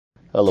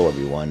Hello,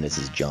 everyone. This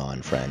is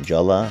John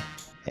Frangella,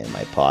 and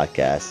my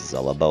podcast is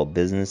all about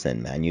business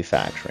and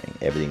manufacturing.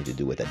 Everything to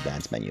do with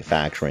advanced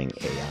manufacturing,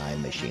 AI,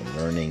 machine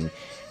learning,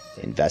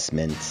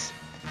 investments,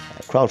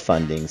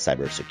 crowdfunding,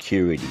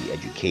 cybersecurity,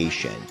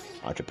 education,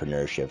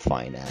 entrepreneurship,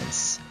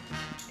 finance,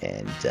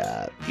 and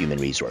human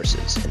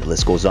resources. And the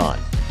list goes on.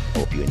 I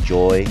hope you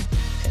enjoy,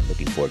 and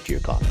looking forward to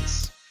your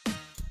comments.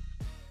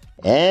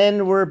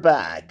 And we're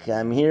back.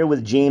 I'm here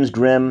with James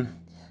Grimm.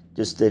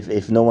 Just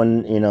if no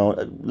one, a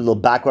little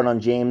background on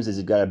James is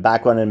he's got a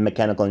background in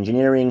mechanical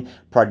engineering,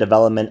 product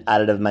development,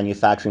 additive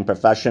manufacturing,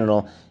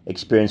 professional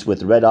experience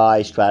with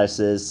RedEye,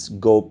 Stratasys,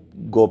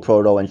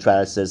 GoProto, and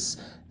Stratasys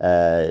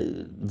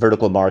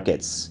vertical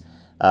markets.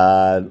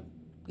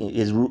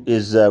 His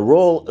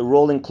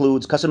role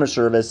includes customer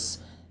service,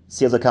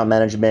 sales account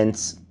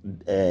management,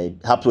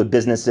 helps with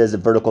businesses, a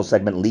vertical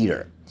segment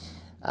leader.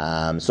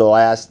 So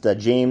I asked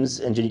James,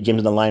 and James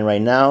on the line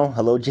right now.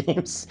 Hello,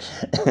 James.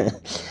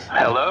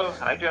 Hello.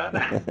 Hi, John.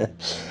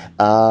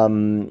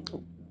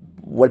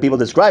 What people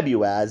describe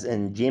you as,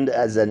 and James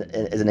as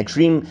an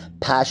extreme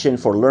passion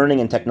for learning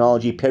and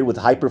technology paired with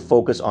hyper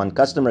focus on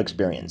customer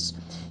experience.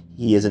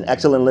 He is an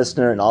excellent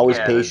listener and always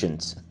Yeah,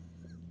 patient.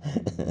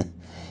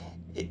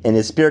 In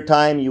his spare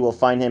time, you will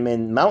find him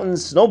in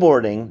mountains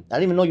snowboarding. I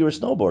didn't even know you were a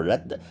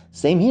snowboarder.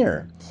 Same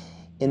here.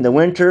 In the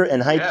winter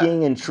and yeah.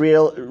 hiking and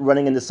trail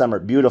running in the summer.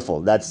 Beautiful.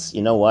 That's,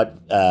 you know what?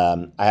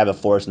 I have a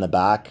forest in the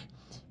back,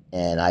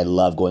 and I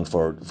love going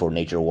for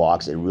nature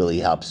walks. It really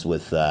helps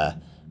with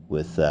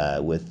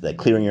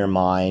clearing your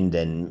mind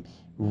and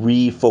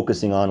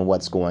refocusing on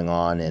what's going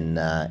on in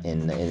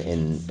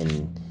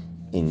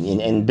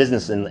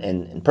business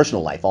and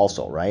personal life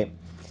also, right?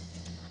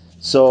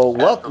 So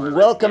Absolutely.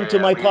 welcome to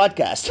my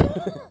podcast.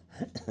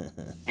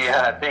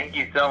 Yeah. Thank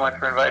you so much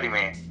for inviting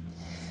me.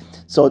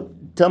 So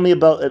tell me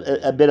about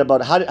a bit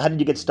about how did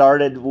you get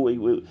started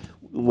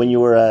when you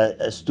were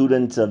a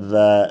student of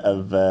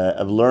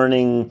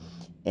learning,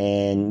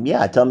 and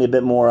yeah, tell me a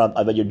bit more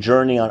about your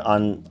journey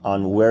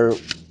on where,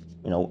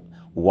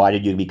 why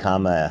did you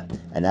become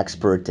an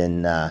expert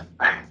in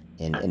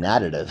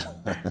additive?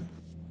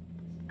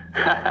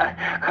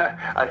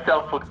 A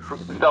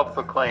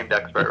self-proclaimed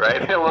expert,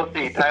 right? We'll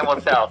see. Time will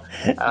tell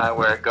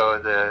where it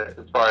goes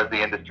as far as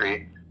the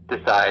industry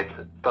decides.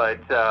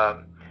 But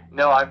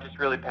no, I'm just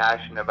really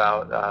passionate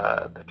about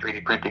the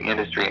 3D printing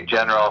industry in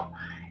general.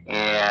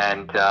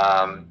 And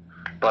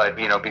but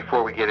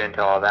before we get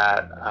into all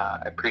that,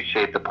 I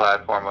appreciate the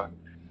platform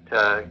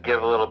to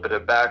give a little bit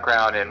of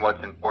background and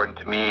what's important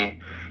to me.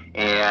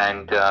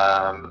 And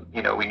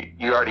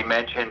you already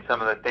mentioned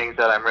some of the things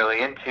that I'm really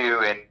into,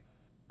 and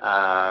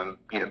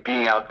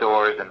being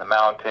outdoors in the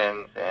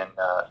mountains and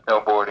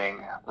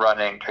snowboarding,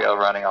 running, trail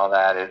running, all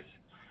that is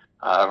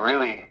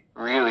really,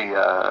 really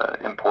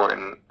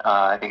important.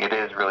 I think it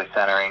is really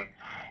centering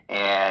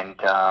and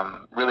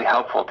really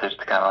helpful just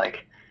to kind of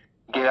like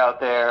get out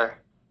there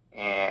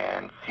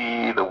and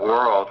see the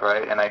world,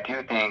 right? And I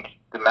do think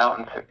the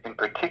mountains in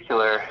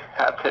particular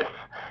have this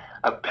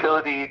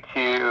ability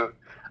to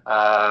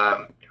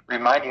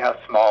remind you how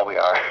small we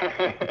are.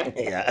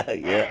 Yeah,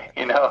 yeah,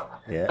 you know,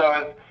 yeah.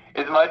 so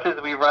as much as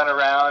we run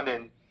around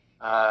and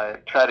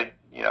try to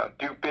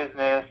do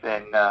business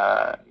and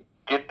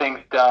get things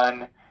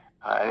done,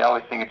 I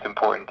always think it's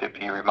important to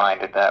be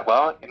reminded that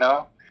life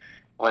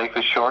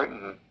is short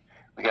and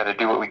we got to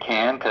do what we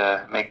can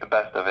to make the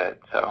best of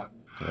it. So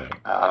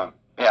Right.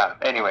 yeah.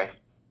 Anyways,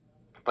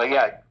 but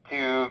yeah,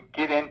 to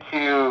get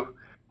into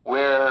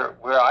where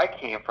I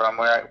came from,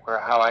 where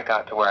how I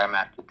got to where I'm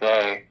at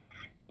today.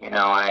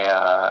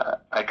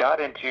 I got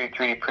into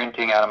 3D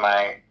printing out of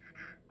my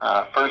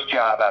first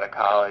job out of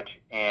college,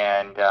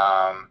 and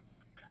I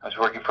was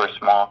working for a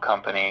small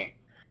company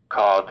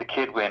called the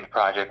Kidwind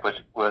Project,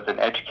 which was an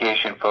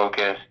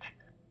education-focused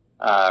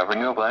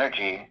renewable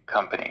energy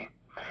company.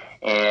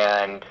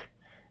 And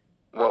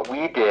what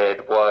we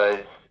did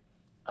was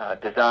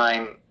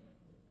design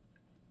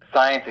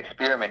science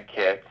experiment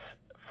kits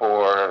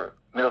for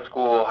middle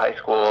school, high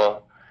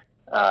school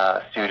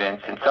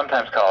students, and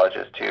sometimes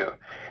colleges too.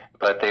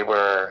 But they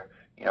were,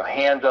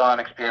 hands-on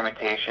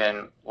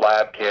experimentation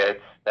lab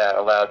kits that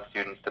allowed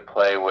students to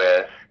play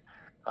with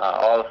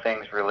all the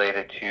things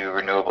related to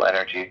renewable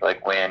energies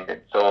like wind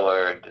and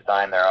solar, and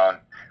design their own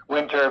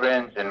wind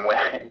turbines and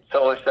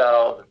solar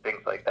cells and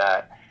things like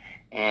that.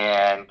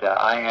 And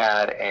I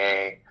had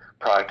a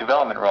product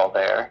development role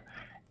there,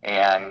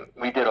 and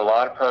we did a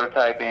lot of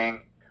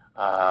prototyping,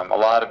 a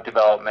lot of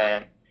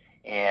development,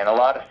 and a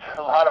lot of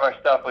our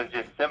stuff was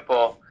just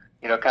simple,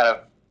 kind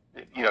of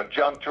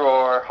junk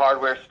drawer,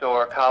 hardware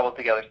store, cobbled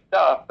together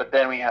stuff. But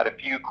then we had a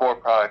few core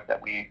products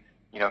that we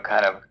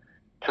kind of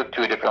took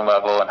to a different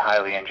level and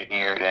highly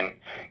engineered, and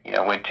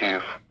went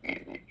to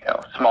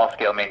small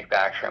scale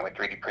manufacturing with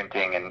 3D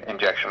printing and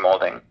injection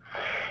molding.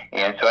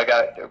 And so I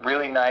got a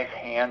really nice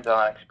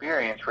hands-on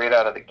experience right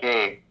out of the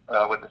gate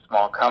with a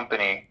small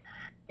company,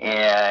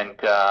 and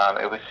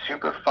it was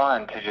super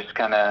fun to just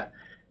kind of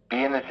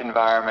be in this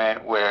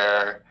environment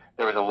where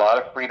there was a lot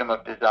of freedom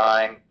of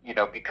design,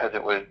 because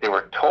they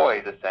were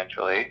toys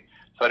essentially.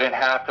 So I didn't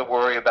have to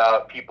worry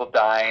about people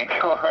dying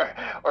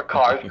or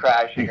cars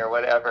crashing or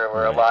whatever,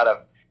 where Right.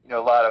 a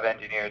lot of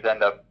engineers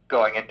end up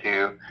going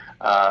into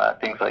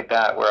things like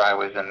that, where I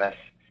was in this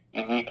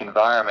unique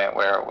environment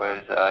where it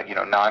was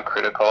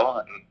non-critical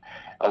and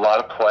a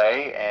lot of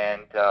play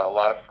and a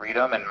lot of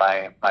freedom, and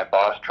my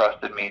boss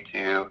trusted me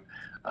to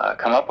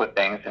come up with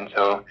things. And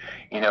so,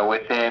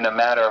 within a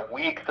matter of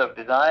weeks of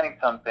designing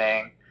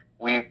something,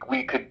 we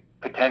could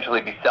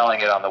potentially be selling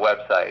it on the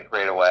website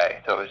right away.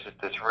 So it was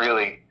just this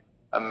really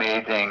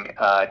amazing,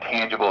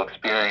 tangible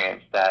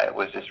experience that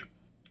was just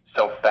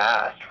so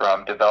fast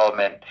from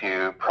development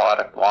to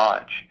product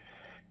launch.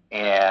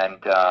 And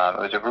it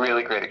was a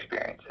really great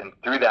experience. And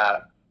through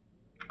that,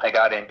 I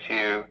got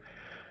into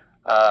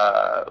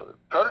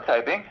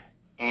prototyping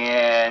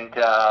and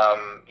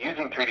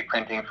using 3D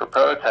printing for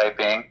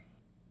prototyping,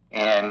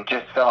 and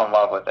just fell in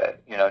love with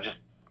it. Just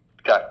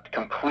got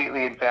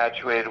completely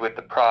infatuated with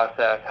the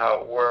process,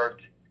 how it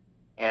worked.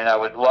 And I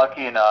was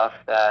lucky enough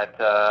that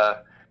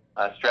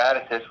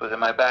Stratasys was in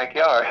my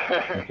backyard.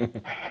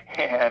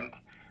 And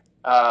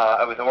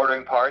I was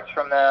ordering parts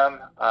from them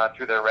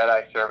through their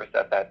RedEye service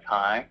at that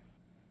time.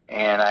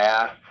 And I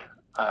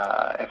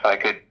asked if I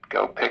could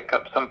go pick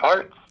up some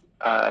parts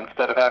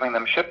instead of having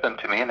them ship them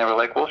to me. And they were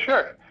like, well,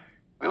 sure.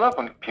 We love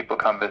when people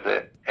come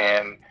visit.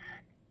 And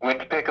went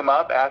to pick them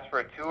up, asked for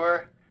a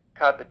tour,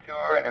 caught the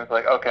tour, and it was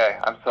like, okay,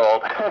 I'm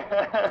sold.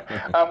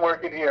 I'm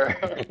working here.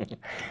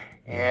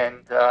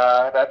 And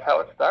that's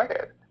how it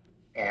started.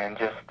 And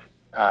just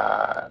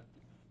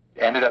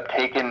ended up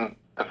taking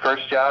the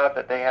first job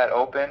that they had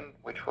open,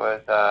 which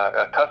was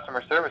a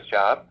customer service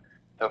job.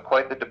 So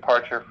quite the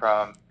departure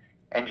from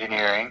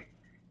engineering.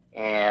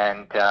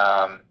 And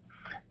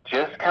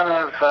just kind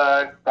of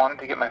wanted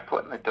to get my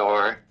foot in the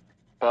door,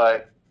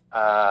 but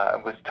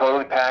was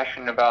totally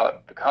passionate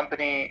about the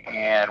company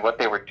and what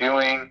they were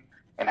doing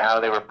and how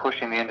they were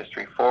pushing the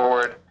industry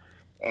forward.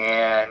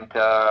 And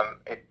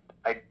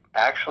I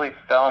actually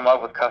fell in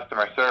love with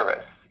customer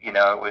service. It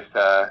was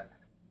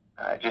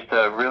just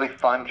a really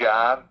fun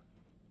job,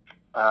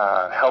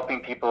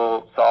 helping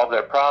people solve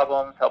their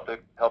problems,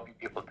 helping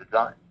people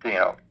design,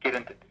 get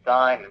into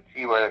design and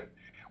see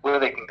where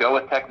they can go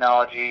with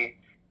technology.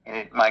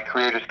 And my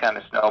career just kind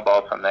of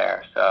snowballed from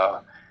there.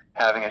 So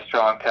having a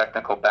strong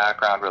technical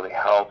background really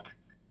helped,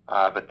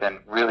 but then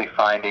really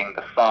finding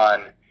the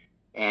fun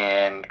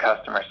in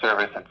customer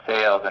service and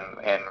sales,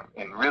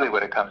 and really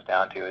what it comes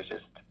down to is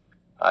just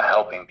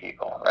helping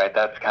people, right?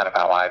 That's kind of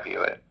how I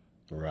view it.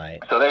 Right.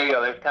 So there you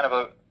go. There's kind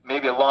of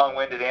maybe a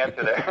long-winded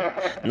answer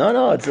there.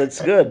 No,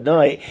 it's good. No,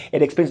 it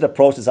explains the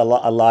process. A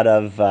lot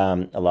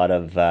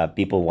of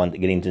people want to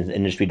get into the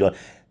industry.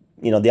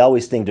 They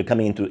always think they're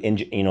coming into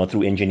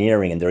through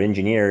engineering, and they're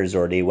engineers,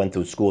 or they went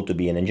to school to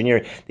be an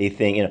engineer. They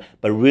think,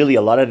 but really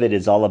a lot of it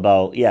is all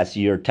about, yes,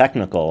 you're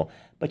technical,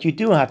 but you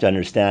do have to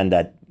understand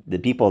that the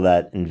people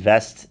that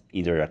invest,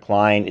 either a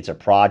client, it's a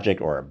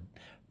project, or a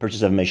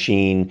purchase of a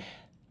machine,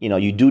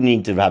 you do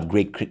need to have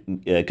great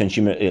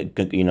consumer,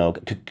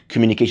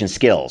 communication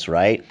skills,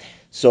 right?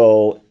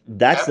 So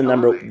that's the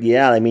number. Absolutely.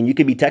 Yeah, I mean, you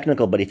could be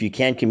technical, but if you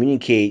can't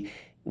communicate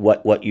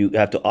what you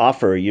have to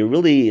offer, you're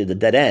really the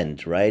dead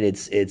end, right?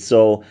 It's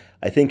so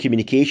I think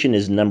communication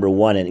is number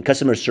one, and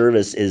customer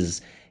service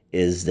is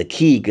the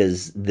key,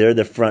 because they're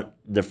the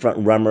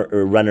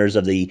runners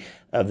of the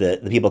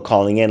people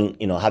calling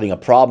in, having a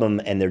problem,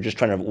 and they're just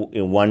trying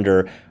to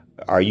wonder,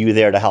 are you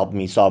there to help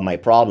me solve my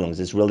problems?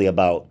 It's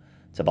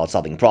about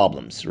solving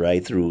problems,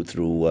 right?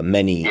 Through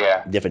many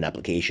Yeah. different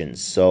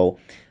applications. So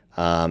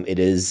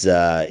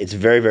it's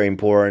very, very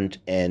important.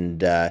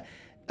 And I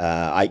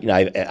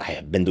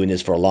have been doing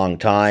this for a long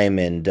time,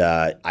 and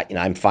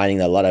I'm finding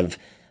that a lot of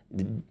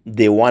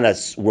they want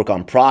us work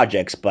on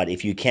projects, but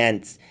if you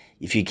can't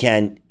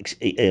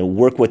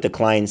work with the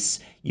clients,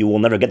 you will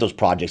never get those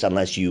projects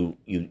unless you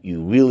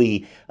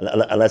really,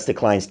 unless the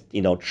clients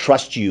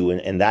trust you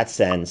in that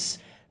sense.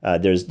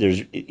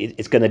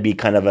 It's going to be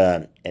kind of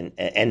an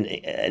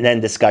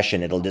end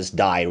discussion. It'll just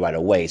die right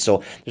away.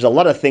 So there's a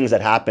lot of things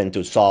that happen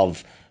to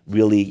solve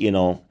really,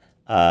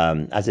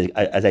 as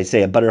I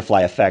say, a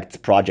butterfly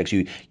effect projects.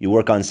 You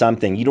work on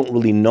something, you don't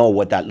really know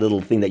what that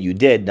little thing that you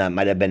did, that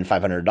might have been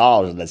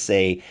 $500, let's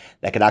say,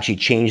 that could actually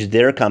change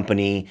their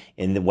company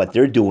in what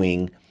they're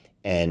doing,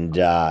 and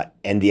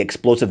the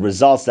explosive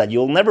results that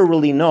you'll never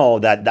really know,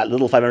 that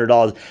little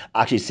 $500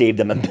 actually saved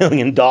them $1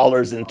 million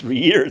in 3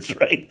 years,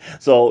 right?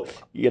 So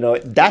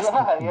that's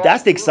Yeah,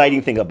 that's the exciting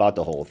absolutely. thing about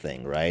the whole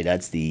thing, right?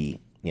 That's the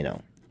Yeah.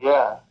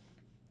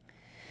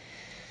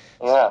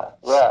 Yeah.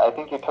 I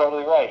think you're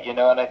totally right.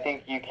 And I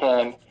think you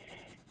can,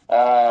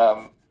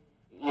 um,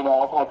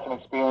 I've had some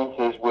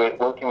experiences with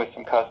working with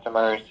some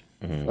customers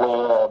Mhm.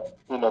 where,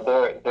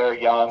 they're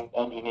a young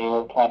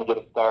engineer trying to get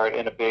a start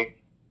in a big,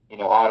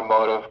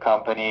 automotive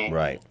company,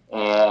 Right.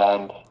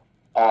 and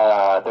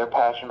they're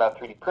passionate about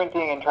 3D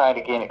printing and trying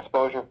to gain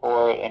exposure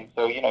for it. And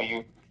so,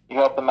 you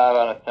help them out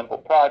on a simple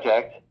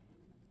project,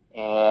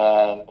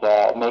 and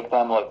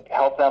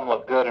help them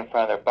look good in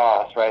front of their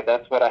boss, right?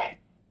 That's what I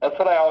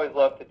always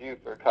love to do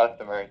for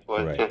customers,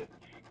 was Right. just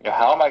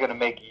how am I going to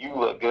make you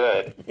look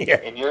good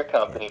Yeah. in your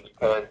company?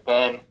 Because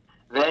then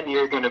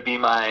you're going to be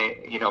my,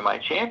 my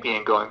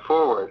champion going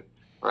forward,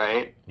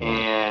 right?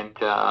 And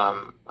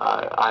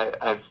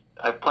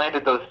I've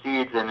planted those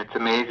seeds, and it's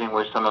amazing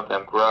where some of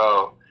them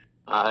grow.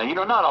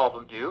 Not all of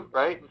them do,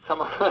 right? And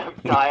some of them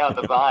die on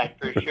the vine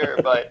for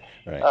sure. But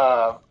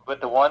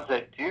the ones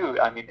that do,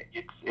 I mean,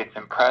 it's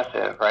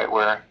impressive, right?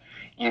 Where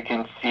you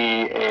can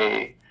see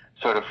a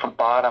sort of from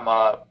bottom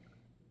up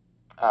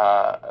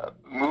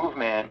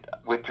movement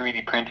with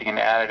 3D printing and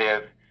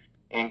additive,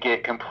 and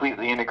get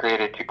completely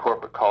integrated to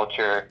corporate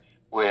culture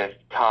with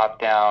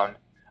top-down,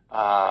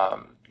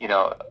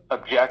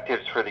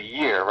 objectives for the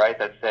year, right?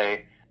 That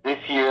say, this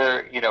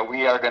year,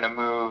 we are going to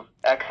move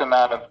X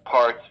amount of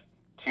parts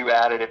to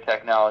additive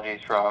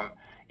technologies from,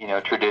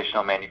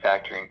 traditional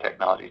manufacturing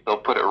technologies. They'll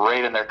put it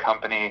right in their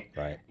company,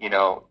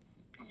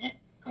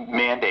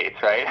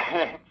 mandates,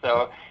 right?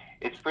 So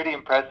it's pretty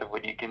impressive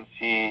when you can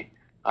see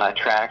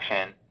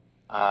traction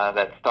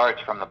that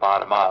starts from the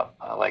bottom up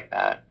like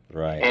that.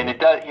 Right. And it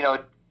does,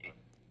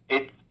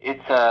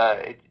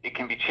 it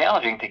can be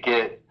challenging to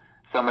get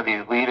some of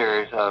these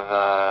leaders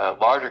of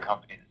larger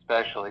companies,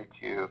 especially,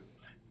 to,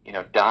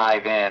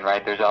 dive in,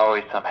 right? There's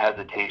always some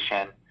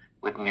hesitation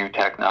with new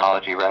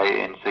technology, right?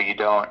 And so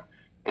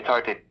it's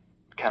hard to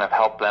kind of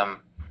help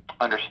them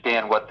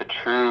understand what the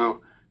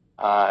true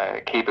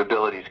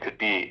capabilities could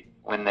be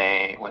when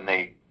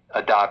they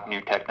adopt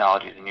new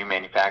technologies and new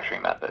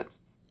manufacturing methods.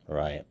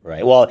 Right.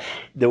 Well,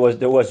 there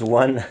was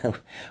one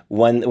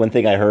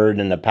thing I heard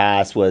in the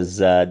past was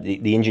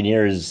the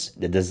engineers,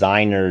 the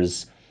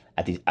designers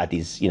at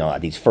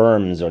these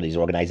firms or these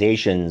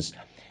organizations,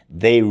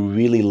 they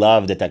really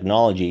love the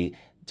technology.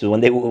 So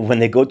when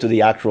they go to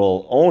the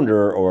actual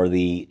owner or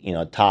the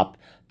top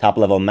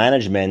level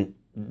management,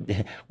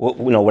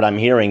 what I'm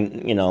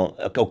hearing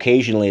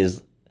occasionally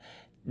is,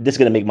 this is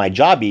going to make my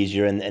job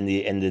easier, and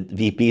the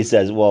VP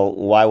says, well,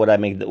 why would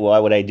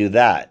I do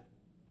that?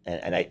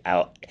 And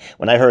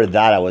when I heard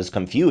that, I was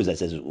confused. I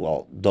says,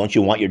 well, don't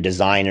you want your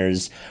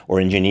designers or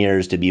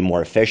engineers to be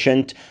more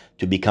efficient,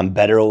 to become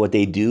better at what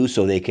they do,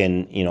 so they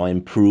can,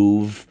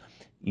 improve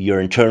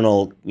your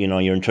internal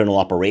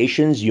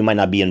operations? You might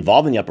not be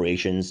involved in the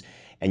operations,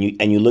 and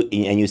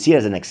you see it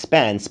as an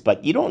expense,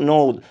 but you don't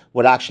know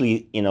what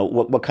actually,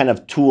 what kind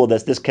of tool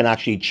this can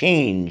actually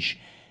change.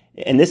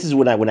 And this is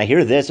when I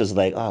hear this, it's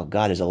like, oh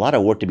God, there's a lot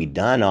of work to be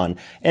done on.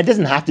 And it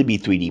doesn't have to be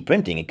 3D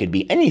printing. It could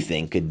be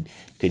anything. Could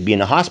be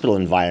in a hospital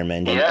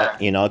environment, and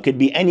it could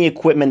be any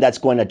equipment that's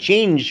going to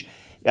change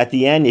at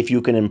the end. If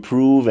you can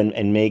improve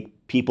and make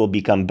people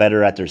become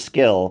better at their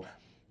skill,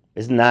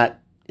 isn't that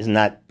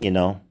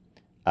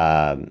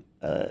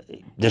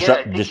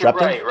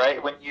disruptive?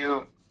 Right? When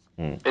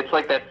it's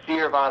like that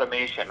fear of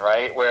automation,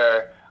 right?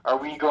 Where are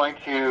we going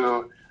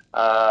to,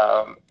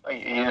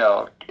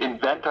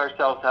 invent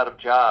ourselves out of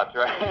jobs,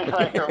 right?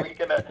 Like, are we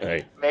going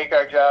to make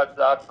our jobs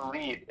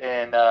obsolete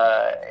and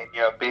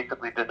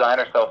basically design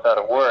ourselves out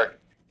of work?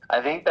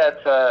 I think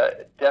that's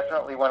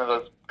definitely one of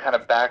those kind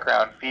of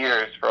background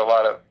fears for a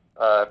lot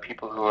of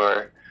people who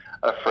are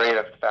afraid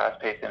of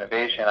fast-paced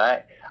innovation.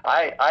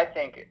 I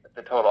think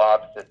the total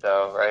opposite,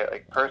 though, right?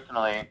 Like,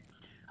 personally,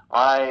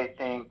 I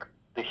think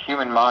the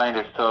human mind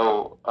is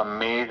so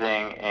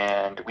amazing,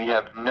 and we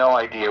have no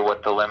idea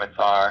what the limits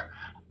are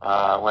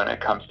when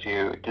it comes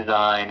to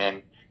design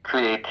and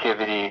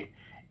creativity.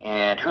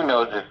 And who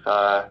knows if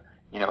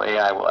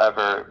AI will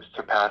ever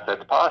surpass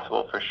that's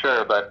possible, for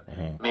sure, but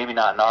maybe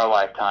not in our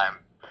lifetime.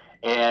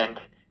 And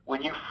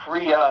when you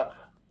free up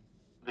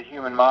the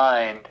human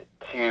mind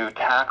to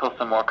tackle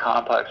some more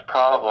complex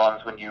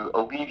problems, when you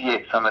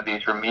alleviate some of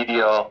these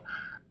remedial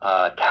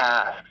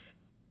tasks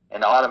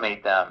and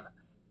automate them,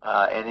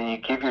 and then you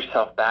give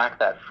yourself back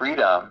that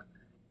freedom,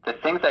 the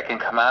things that can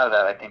come out of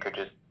that, I think, are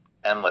just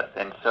endless.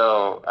 And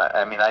so,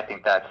 I mean, I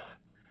think that's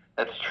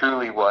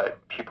truly what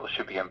people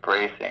should be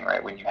embracing,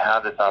 right? When you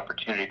have this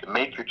opportunity to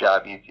make your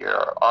job easier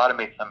or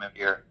automate some of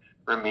your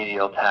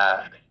remedial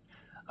tasks,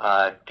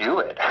 do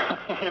it.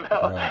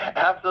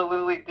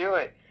 Absolutely do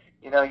it.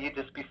 You'd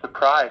just be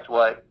surprised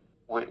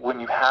when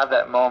you have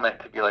that moment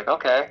to be like,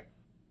 okay,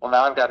 well,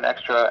 now I've got an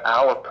extra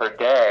hour per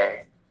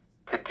day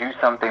to do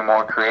something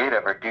more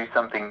creative or do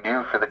something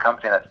new for the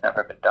company that's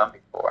never been done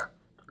before.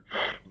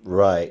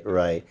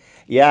 Right.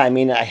 Yeah, I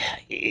mean,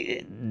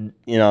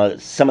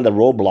 some of the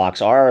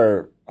roadblocks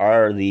are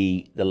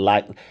the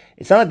lack.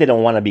 It's not like they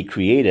don't want to be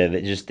creative.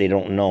 It's just they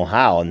don't know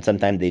how, and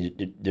sometimes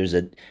there's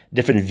a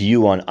different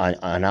view on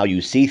how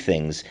you see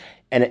things,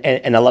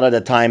 and a lot of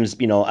the times,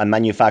 a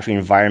manufacturing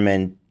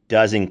environment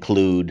does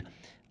include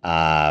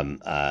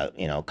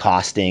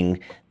costing.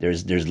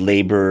 There's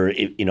labor.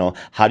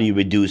 How do you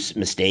reduce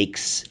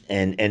mistakes?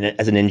 And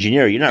as an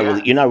engineer,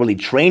 you're not really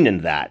trained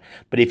in that.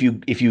 But if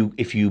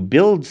you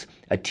build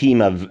a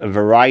team of a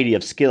variety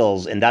of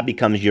skills, and that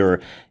becomes your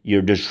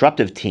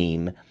disruptive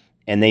team,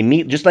 and they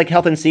meet just like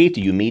health and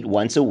safety. You meet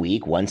once a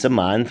week, once a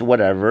month,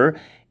 whatever,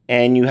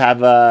 and you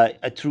have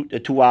a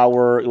 2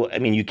 hour. I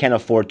mean, you can't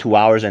afford 2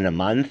 hours in a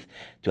month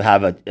to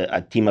have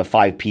a team of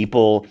 5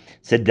 people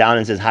sit down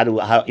and says,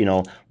 how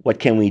what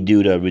can we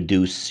do to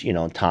reduce,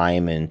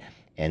 time and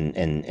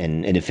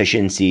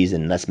inefficiencies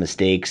and less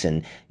mistakes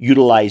and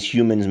utilize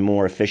humans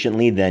more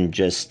efficiently than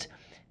just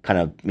kind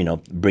of,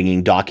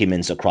 bringing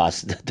documents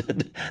across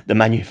the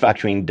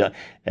manufacturing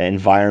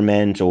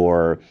environment,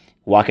 or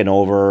walking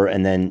over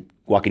and then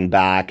walking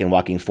back and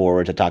walking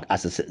forward to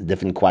ask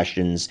different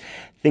questions.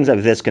 Things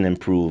like this can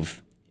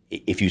improve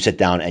if you sit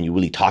down and you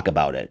really talk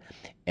about it.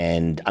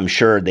 And I'm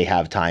sure they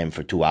have time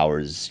for 2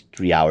 hours,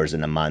 3 hours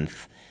in a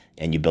month,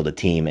 and you build a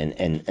team.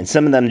 And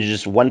some of them are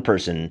just one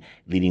person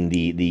leading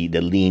the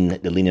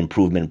lean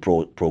improvement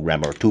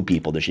program, or two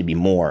people. There should be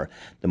more.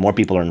 The more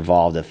people are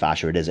involved, the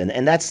faster it is.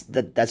 And that's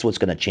what's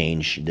going to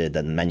change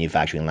the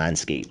manufacturing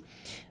landscape.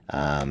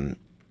 Um,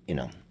 you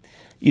know,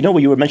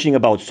 what you were mentioning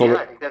about solar.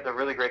 Yeah, I think that's a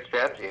really great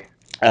strategy.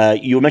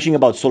 You were mentioning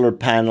about solar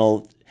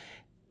panel.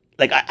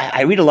 Like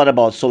I read a lot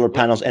about solar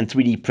panels and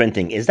 3D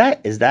printing. Is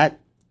that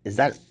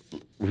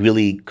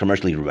really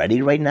commercially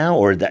ready right now,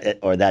 or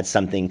that's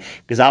something?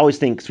 Because I always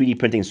think 3D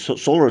printing,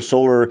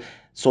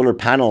 solar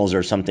panels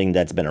are something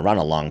that's been around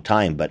a long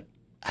time. But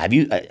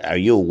are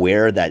you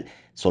aware that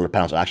solar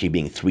panels are actually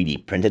being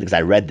 3D printed? Because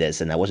I read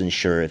this and I wasn't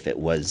sure if it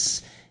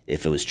was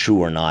true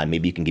or not.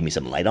 Maybe you can give me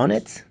some light on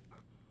it.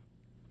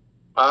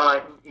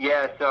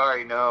 Yeah,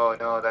 sorry, no,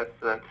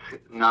 that's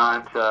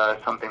not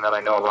something that I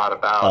know a lot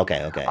about.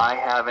 Okay, okay, I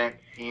haven't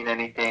seen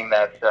anything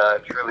that's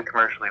truly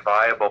commercially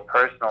viable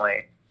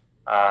personally,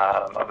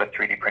 of a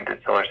 3D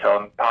printed solar cell,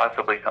 and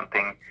possibly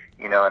something,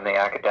 in the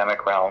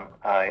academic realm,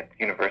 at the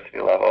university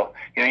level.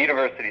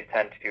 Universities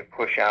tend to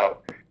push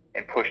out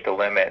and push the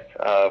limits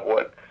of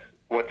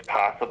what's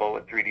possible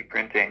with 3D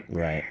printing.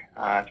 right.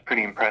 It's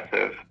pretty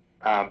impressive.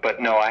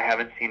 But no, I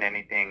haven't seen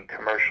anything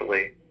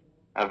commercially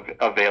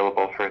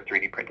available for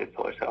 3D printed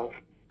solar cells.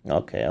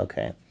 Okay,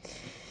 okay.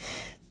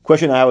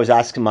 Question I always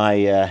ask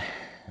my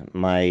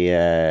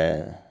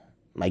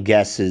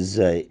guess is,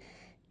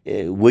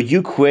 would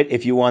you quit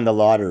if you won the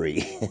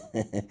lottery,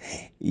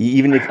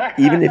 even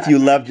if you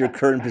loved your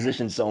current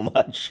position so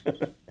much?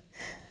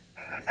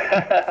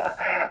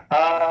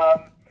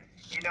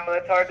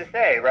 That's hard to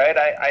say, right?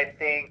 I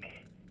think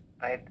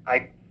I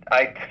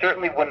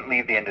certainly wouldn't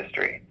leave the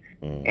industry,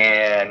 Mm,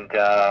 and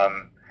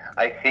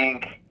I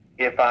think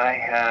if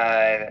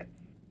I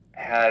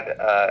had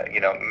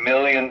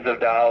millions of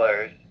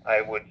dollars,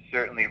 I would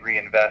certainly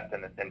reinvest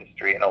in this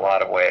industry in a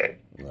lot of ways.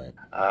 right.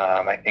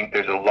 I think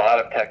there's a lot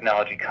of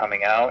technology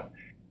coming out,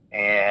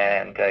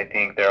 and I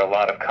think there are a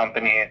lot of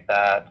companies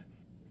that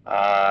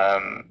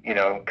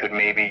could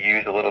maybe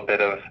use a little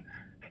bit of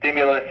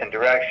stimulus and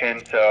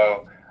direction.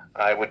 So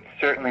I would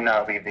certainly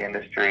not leave the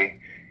industry.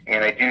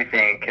 And I do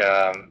think,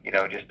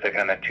 just to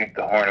kind of toot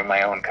the horn of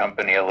my own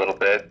company a little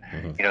bit,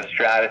 Mm-hmm.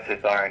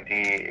 Stratasys R&D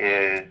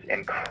is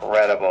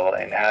incredible,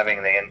 and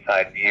having the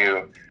inside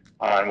view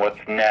on what's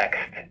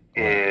next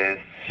is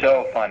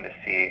so fun to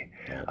see.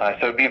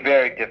 So it'd be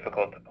very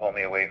difficult to pull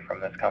me away from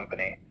this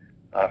company,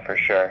 for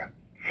sure.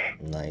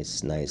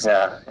 Nice, nice.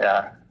 Yeah,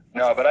 yeah.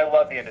 No, but I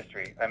love the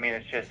industry. I mean,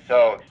 it's just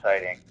so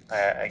exciting.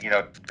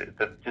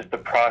 Just the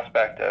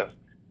prospect of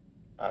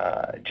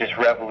just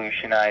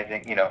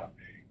revolutionizing.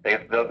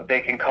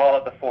 They can call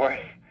it the fourth,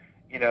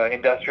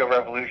 industrial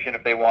revolution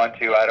if they want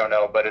to. I don't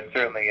know, but it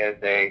certainly is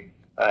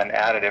an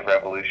additive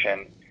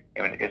revolution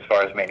as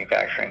far as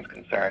manufacturing is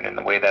concerned, and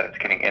the way that it's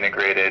getting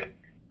integrated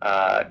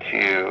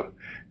to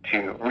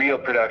real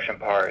production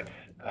parts,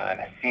 and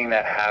seeing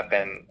that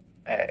happen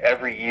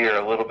every year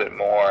a little bit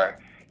more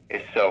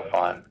is so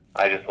fun.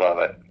 I just love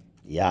it.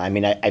 Yeah, I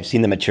mean, I've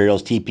seen the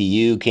materials.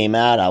 TPU came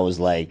out. I was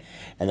like,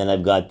 and then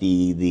I've got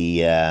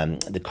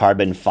the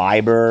carbon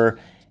fiber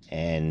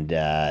and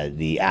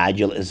the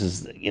agile. This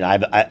is,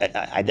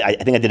 I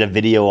think I did a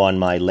video on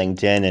my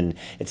LinkedIn, and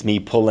it's me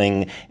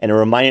pulling, and it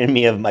reminded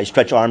me of my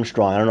Stretch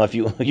Armstrong. I don't know if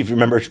you if you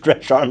remember,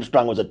 Stretch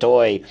Armstrong was a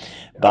toy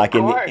Of back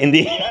course, in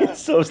the yeah.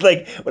 so it's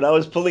like when I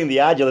was pulling the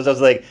Agilus,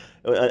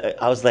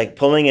 I was like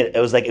pulling it.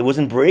 It was like it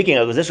wasn't breaking.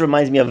 This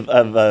reminds me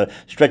of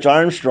Stretch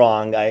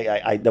Armstrong.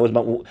 That was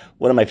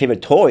one of my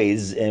favorite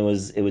toys, and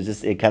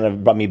it kind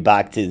of brought me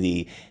back to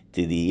the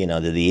the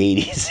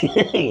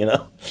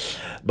 80s,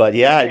 But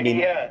yeah, I mean,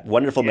 Yeah,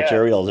 wonderful yeah.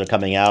 materials are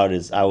coming out.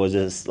 I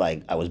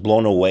was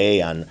blown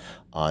away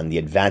on the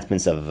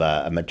advancements of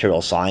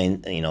material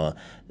science.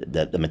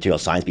 The material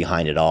science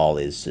behind it all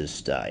is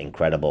just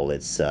incredible.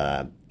 It's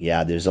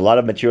yeah, there's a lot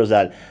of materials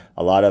that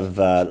a lot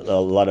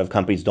of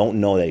companies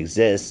don't know that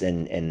exists,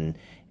 and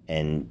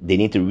they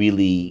need to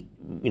really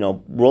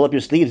roll up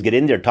your sleeves, get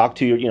in there, talk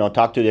to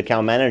the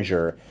account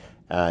manager,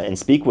 and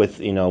speak with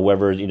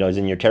whoever is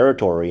in your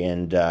territory,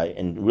 and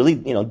really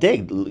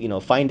dig,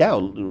 find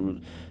out,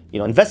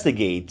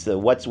 investigate,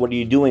 what are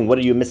you doing, what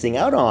are you missing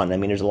out on. I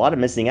mean, there's a lot of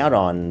missing out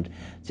on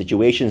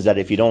situations that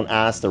if you don't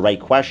ask the right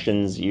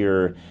questions,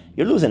 you're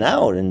losing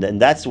out, and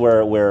that's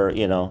where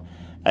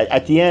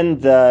at the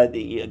end,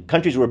 the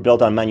countries were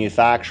built on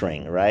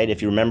manufacturing, right?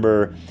 If you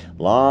remember,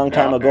 long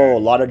time Yeah. ago, a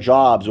lot of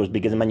jobs was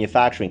because of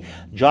manufacturing.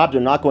 Jobs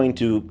are not going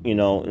to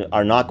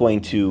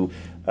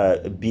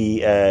be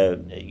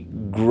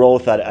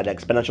growth at an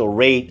exponential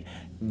rate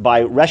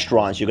buy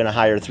restaurants. You're going to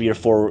hire 3 or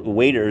 4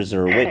 waiters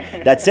or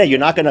that's it. You're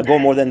not going to go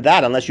more than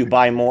that unless you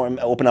buy more,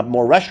 open up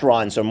more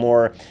restaurants or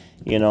more,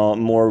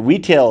 more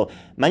retail.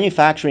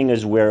 Manufacturing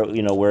is where,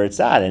 where it's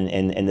at,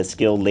 and the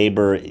skilled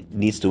labor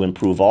needs to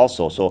improve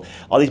also. So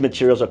all these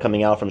materials are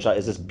coming out from.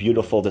 It's just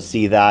beautiful to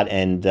see that,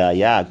 and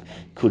yeah,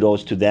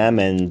 kudos to them,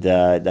 and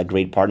that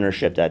great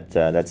partnership that's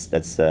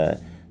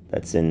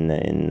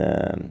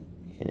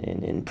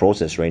in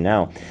process right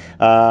now.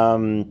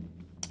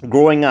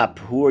 Growing up,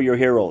 who are your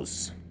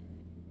heroes?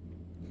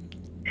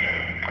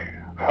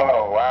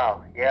 Oh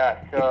wow, yeah.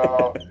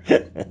 So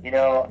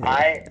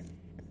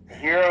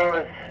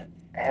heroes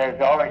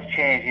has always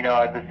changed.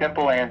 The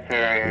simple answer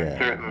is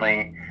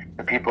certainly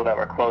the people that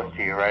were close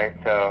to you, right?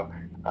 So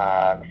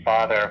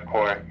father, of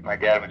course. My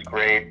dad was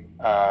great,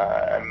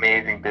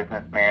 amazing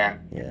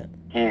businessman. Yeah.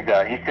 He's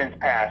since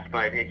passed,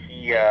 but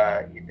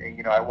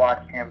I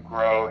watched him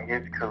grow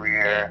his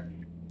career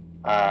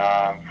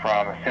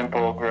from a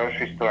simple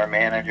grocery store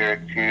manager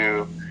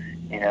to,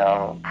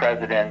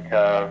 president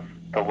of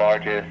the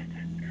largest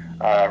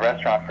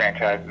restaurant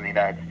franchise in the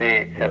United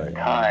States at the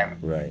time.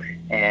 Right.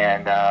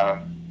 And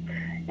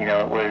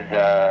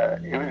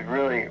it was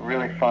really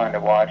really fun to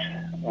watch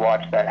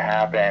that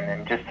happen,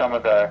 and just some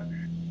of the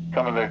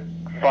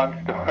fun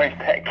stories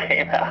that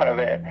came out of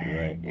it.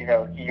 Right. He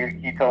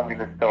told me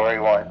the story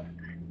once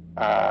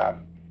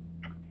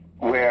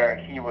where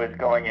he was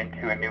going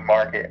into a new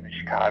market in the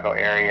Chicago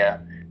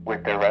area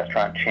with their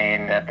restaurant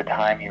chain. At the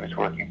time, he was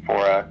working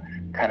for a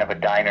kind of a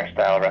diner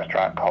style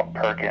restaurant called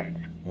Perkins.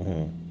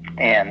 Mm-hmm.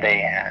 And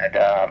they had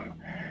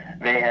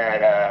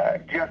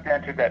just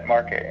entered that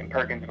market, and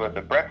Perkins was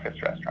a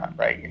breakfast restaurant,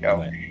 right?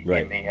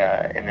 Right.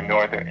 In the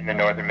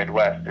northern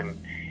Midwest, and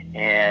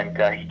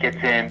he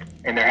gets in,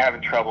 and they're having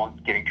trouble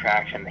getting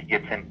traction. He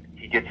gets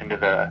into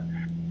the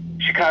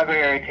Chicago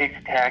area, takes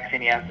a taxi,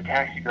 and he asks the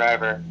taxi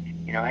driver,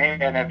 hey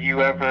man, have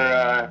you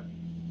ever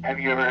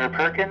heard of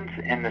Perkins?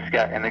 And the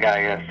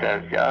guy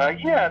says,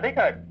 yeah, they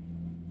got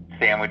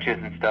sandwiches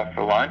and stuff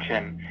for lunch.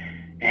 And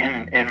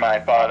my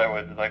father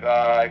was like,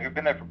 have you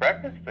been there for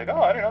breakfast? He's like,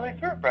 oh, I didn't know they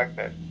serve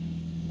breakfast.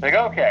 Like,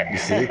 okay.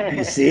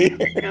 You see?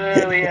 We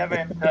clearly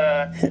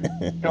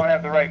don't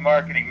have the right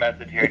marketing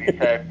message here. And he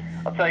said,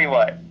 I'll tell you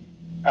what,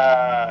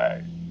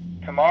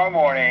 tomorrow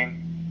morning,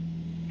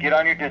 get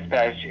on your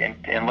dispatch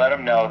and let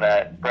them know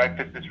that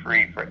breakfast is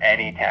free for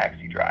any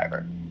taxi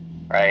driver,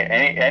 right?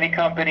 Any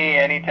company,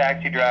 any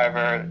taxi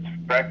driver,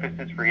 breakfast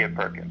is free at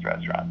Perkins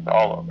restaurants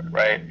all over,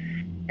 right?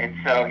 And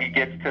so he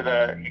gets to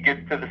the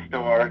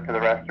store, to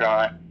the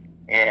restaurant,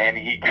 and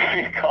he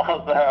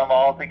calls them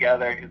all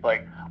together, and he's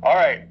like, all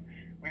right,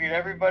 we need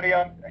everybody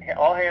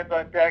all hands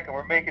on deck, and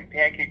we're making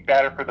pancake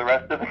batter for the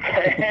rest of the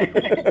day.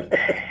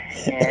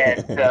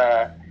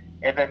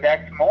 And the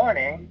next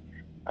morning,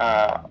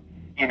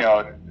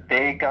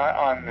 they got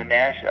on the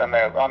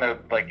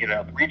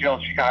regional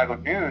Chicago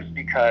news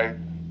because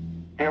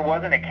there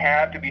wasn't a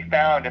cab to be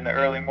found in the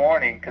early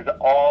morning because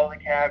all the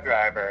cab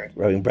drivers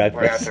were at the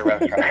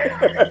restaurant.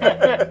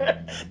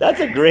 That's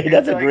a great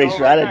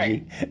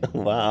strategy.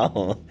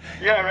 Wow.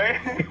 Yeah,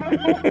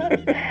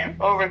 right.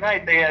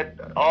 Overnight, they had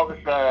all this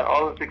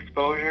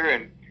exposure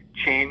and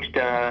changed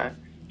their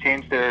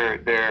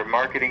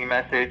marketing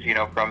message.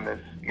 From this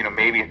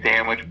maybe a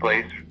sandwich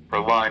place for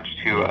lunch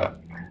to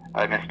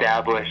an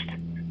established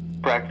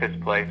breakfast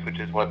place, which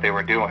is what they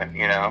were doing.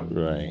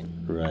 Right.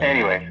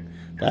 Anyways.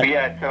 But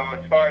yeah, so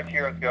as far as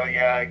heroes go,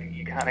 yeah,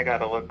 you kind of got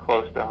to look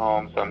close to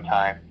home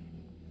sometime.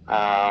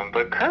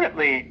 But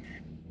currently,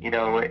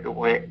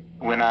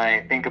 when I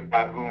think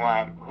about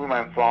whom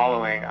I'm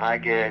following, I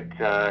get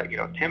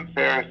Tim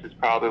Ferriss is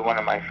probably one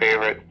of my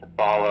favorites to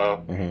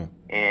follow,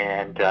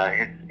 and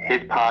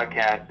his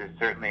podcast is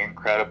certainly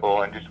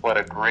incredible, and just what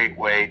a great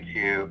way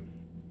to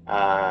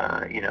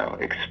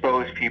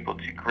expose people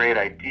to great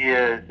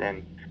ideas,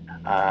 and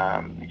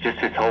just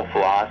his whole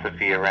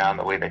philosophy around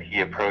the way that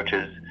he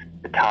approaches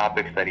the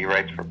topics that he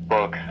writes for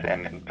books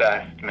and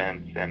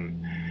investments and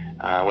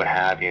what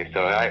have you.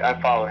 So I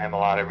follow him a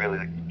lot. I really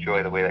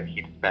enjoy the way that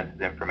he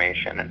dispenses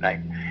information, and I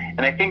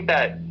think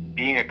that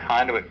being a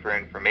conduit for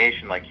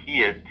information like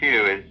he is too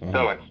is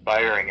so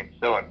inspiring and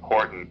so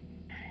important,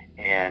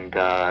 and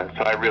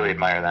so I really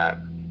admire that.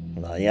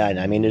 Yeah, and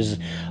I mean, there's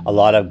a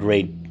lot of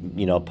great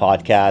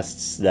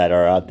podcasts that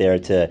are out there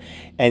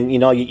and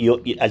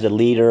you as a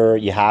leader,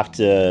 you have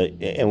to,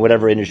 in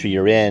whatever industry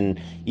you're in,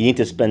 you need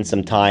to spend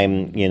some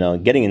time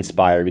getting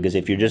inspired, because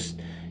if you're just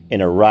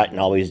in a rut and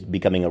always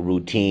becoming a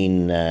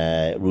routine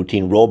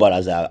robot,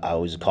 as I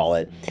always call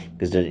it,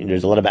 because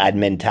there's a lot of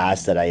admin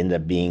tasks that I end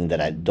up being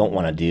that I don't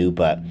want to do,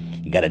 but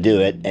you got to do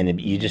it,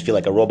 and you just feel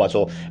like a robot.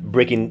 So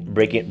breaking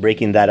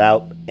that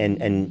out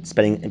and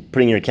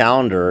putting your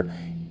calendar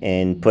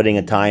and putting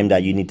a time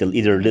that you need to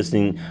either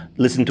listen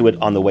to it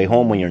on the way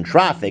home when you're in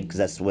traffic, because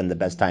that's when the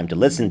best time to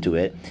listen to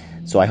it.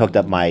 So I hooked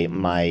up my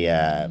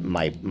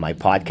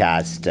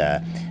podcast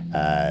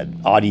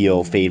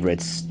audio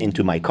favorites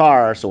into my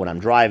car, so when I'm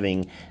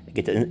driving, I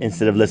get to,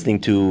 instead of listening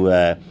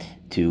to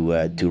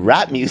to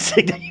rap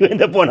music that you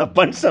end up want to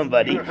punch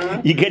somebody.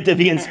 You get to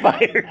be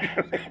inspired.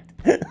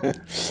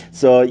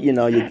 So you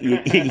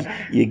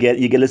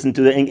get listen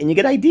to it, and you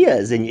get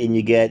ideas, and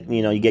you get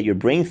you get your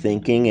brain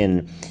thinking,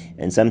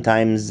 and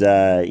sometimes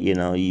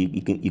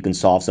you can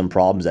solve some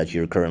problems that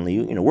you're currently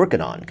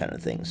working on, kind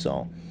of thing.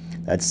 So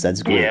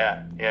that's great.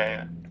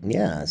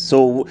 Yeah.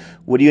 So,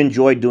 what do you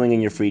enjoy doing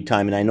in your free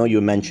time? And I know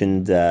you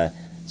mentioned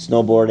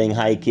snowboarding,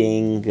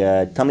 hiking.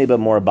 Tell me a bit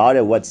more about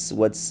it. What is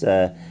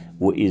there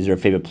a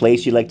favorite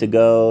place you like to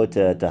go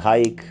to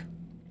hike?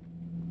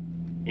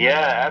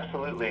 Yeah,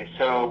 absolutely.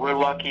 So we're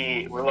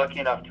lucky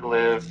enough to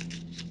live,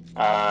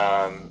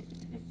 um,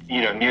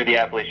 near the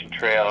Appalachian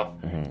Trail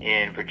Mm-hmm.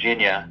 in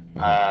Virginia.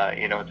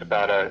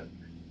 Mm-hmm.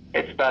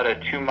 It's about a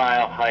 2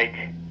 mile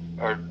hike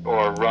or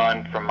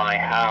run from my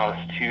house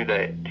to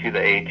the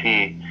AT,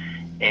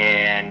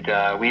 and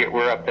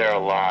we're up there a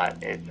lot.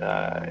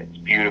 It's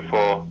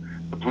beautiful.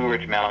 The Blue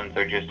Ridge Mountains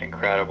are just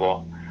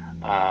incredible,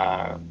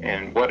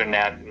 and what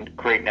a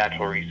great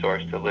natural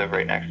resource to live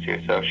right next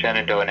to. So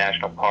Shenandoah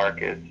National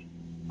Park is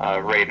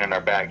right in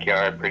our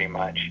backyard, pretty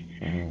much.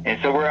 Mm-hmm.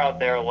 And so we're out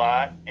there a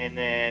lot. And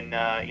then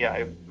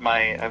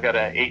I've got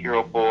an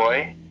 8-year-old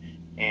boy,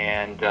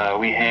 and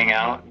we hang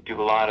out and do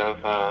a lot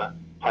of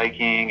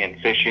hiking and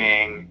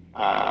fishing.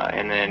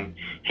 And then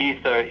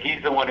he's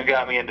the one who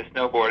got me into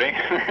snowboarding.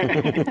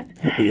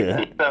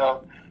 Yeah.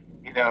 So,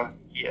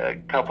 a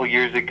couple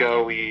years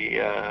ago, we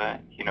had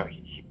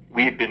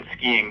been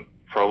skiing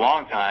for a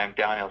long time,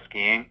 downhill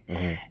skiing,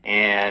 Mm-hmm.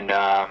 and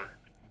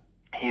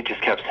he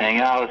just kept saying,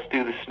 "Oh, let's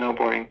do the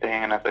snowboarding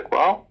thing." And I was like,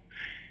 "Well,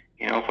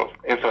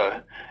 if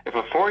a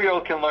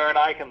 4-year-old can learn,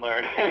 I can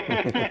learn."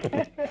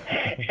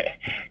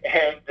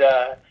 And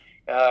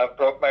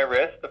broke my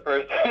wrist the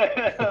first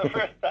the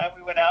first time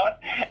we went out,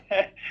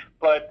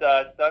 but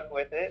stuck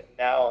with it.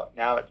 Now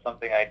it's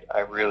something I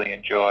really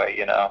enjoy,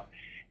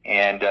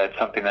 and it's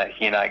something that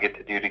he and I get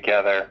to do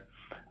together.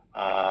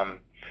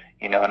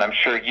 And I'm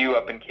sure you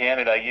up in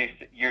Canada,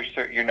 you're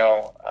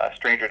a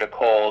stranger to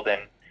cold,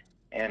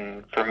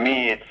 and for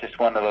me, it's just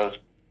one of those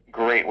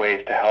great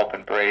ways to help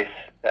embrace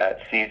that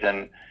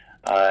season.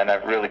 And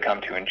I've really come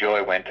to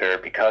enjoy winter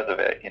because of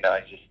it.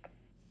 It's just,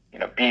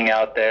 being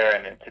out there,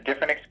 and it's a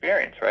different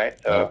experience, right?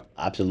 Oh, So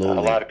a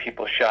absolutely. lot of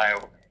people shy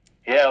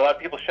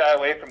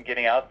away from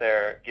getting out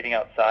there, getting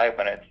outside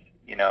when it's,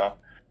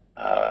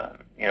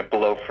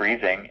 below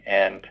freezing.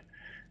 And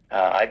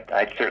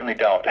I certainly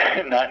don't,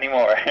 not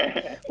anymore.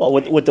 Well,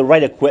 with the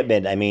right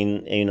equipment, I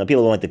mean,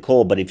 people don't like the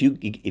cold, but if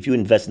you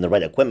invest in the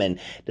right equipment,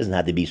 it doesn't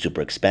have to be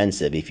super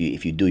expensive. If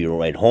you do your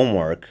right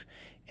homework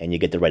and you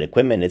get the right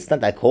equipment, it's not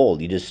that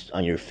cold. You just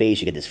on your face,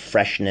 you get this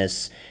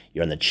freshness.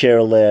 You're on the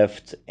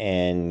chairlift,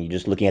 and you're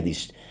just looking at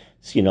these,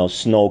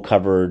 snow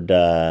covered.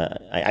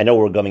 I know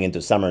we're coming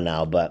into summer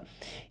now, but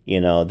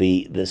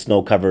the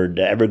snow covered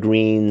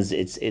evergreens.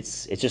 It's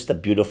just a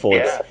beautiful.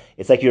 Yeah.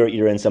 It's like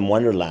you're in some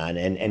wonderland,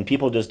 and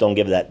people just don't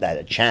give that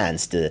a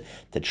chance to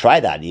try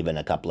that even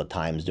a couple of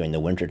times during the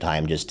winter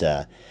time. Just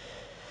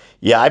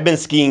yeah, I've been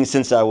skiing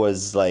since I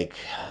was like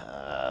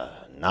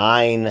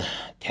 9,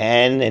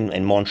 10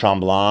 in Mont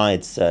Tremblant.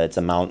 It's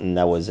a mountain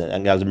that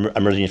I'm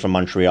originally from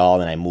Montreal,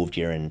 and I moved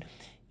here in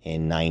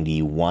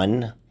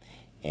 '91.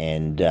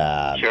 And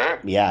Sure.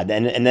 yeah,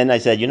 then I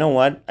said, you know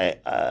what?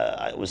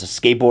 I was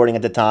skateboarding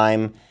at the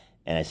time,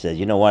 and I said,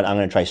 you know what? I'm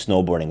gonna try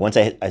snowboarding. Once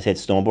I hit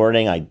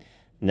snowboarding, I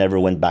never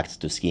went back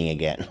to skiing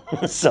again.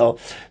 So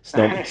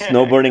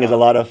snowboarding is a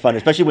lot of fun,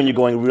 especially when you're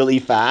going really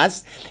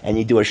fast and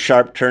you do a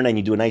sharp turn and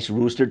you do a nice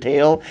rooster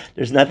tail.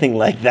 There's nothing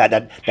like that.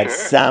 That Sure.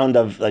 sound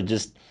of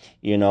just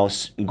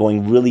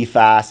going really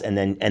fast and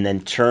then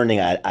turning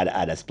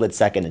at a split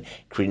second and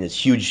creating this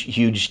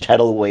huge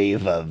tidal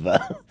wave of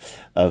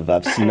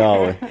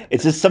snow.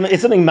 It's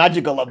something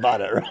magical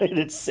about it, right?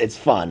 It's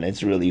fun.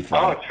 It's really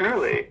fun. Oh,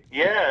 truly.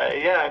 Yeah,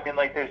 yeah. I mean,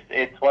 like,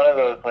 it's one of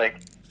those,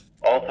 like,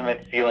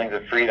 ultimate feelings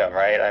of freedom,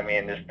 right? I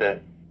mean,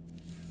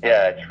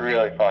 yeah, it's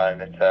really fun.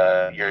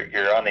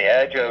 You're on the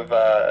edge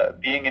of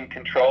being in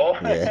control,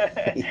 Yeah.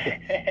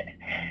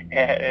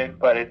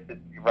 but it's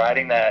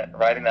riding that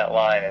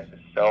line is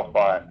just so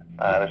fun.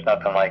 There's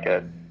nothing like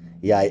it.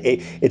 Yeah,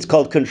 it's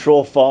called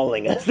control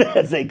falling, as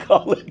they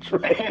call it,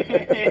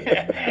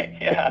 right?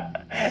 Yeah,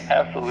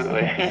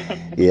 absolutely.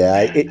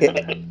 Yeah,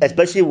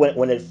 especially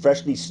when it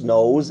freshly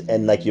snows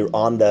and like you're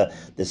on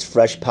this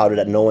fresh powder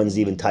that no one's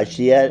even touched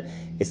yet.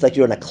 It's like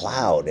you're in a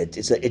cloud. It's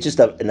just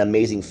an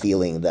amazing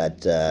feeling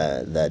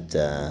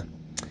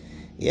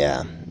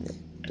yeah.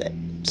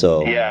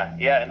 So Yeah,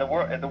 yeah, and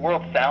the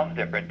world sounds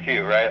different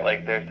too, right?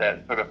 Like there's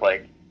that sort of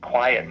like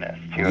quietness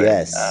to it.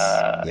 yes,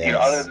 Other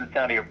yes. than the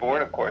sound of your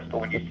board, of course, but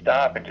when you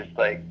stop and just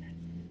like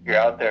you're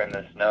out there in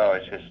the snow,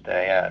 it's just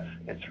yeah,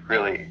 it's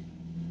really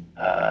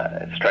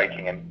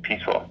striking and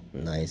peaceful.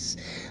 Nice.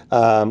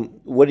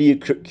 What are you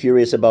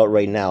curious about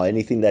right now?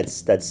 Anything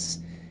that's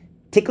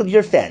tickled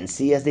your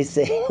fancy, as they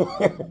say?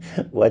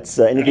 What's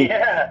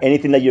Yeah,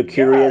 anything that you're yeah.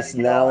 curious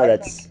now? I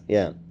think That's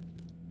yeah.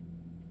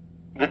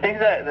 the thing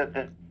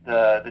that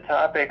the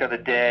topic of the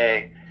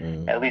day,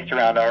 Mm. at least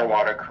around our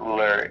water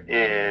cooler,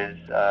 is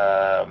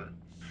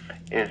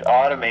is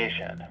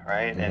automation,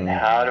 right? And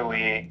how do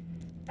we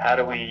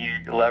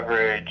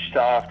leverage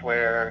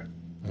software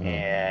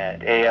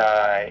and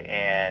AI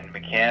and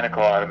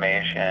mechanical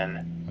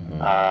automation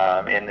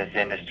in this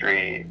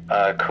industry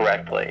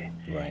correctly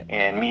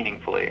and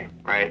meaningfully,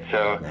 right?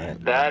 So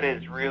that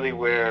is really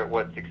where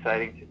what's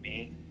exciting to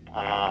me.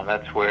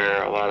 That's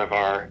where a lot of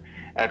our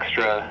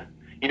extra,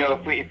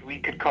 if we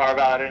could carve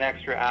out an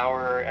extra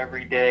hour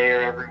every day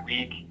or every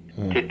week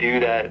to do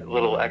that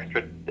little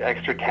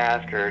extra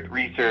task or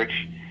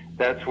research,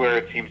 that's where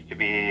it seems to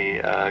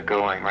be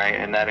going, right?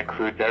 And that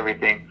includes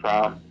everything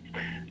from,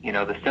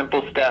 the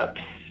simple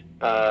steps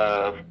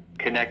of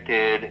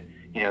connected,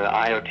 the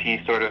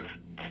IoT sort of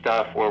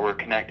stuff where we're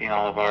connecting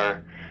all of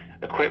our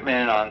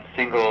equipment on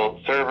single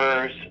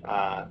servers,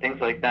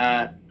 things like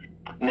that,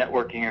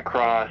 networking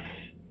across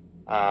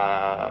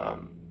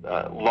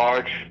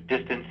large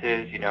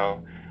distances,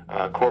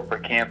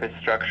 corporate campus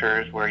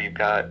structures where you've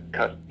got,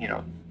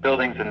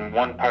 buildings in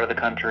one part of the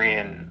country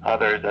and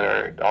others that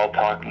are all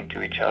talking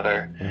to each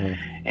other,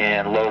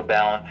 and load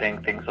balancing,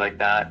 things like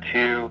that,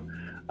 to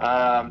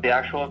the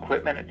actual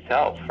equipment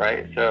itself,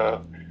 right?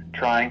 So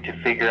trying to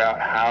figure out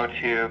how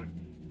to,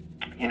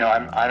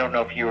 I don't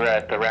know if you were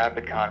at the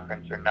Rapid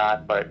conference or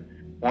not, but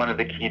one of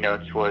the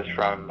keynotes was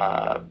from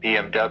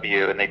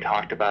BMW, and they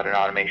talked about an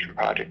automation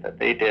project that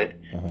they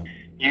did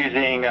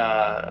using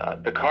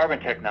the carbon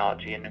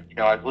technology. And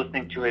I was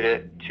listening to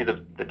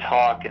the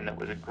talk, and it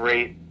was a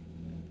great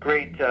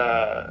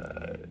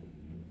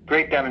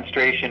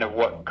demonstration of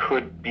what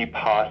could be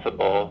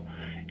possible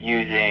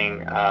using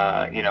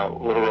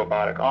little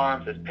robotic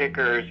arms as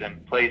pickers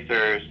and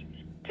placers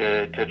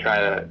to try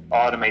to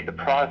automate the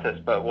process.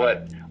 But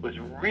what was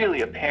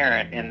really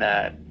apparent in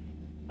that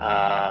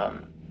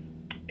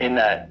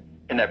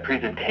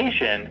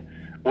presentation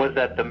was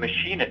that the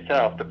machine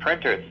itself, the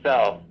printer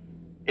itself,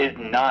 is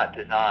not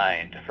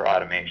designed for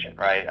automation,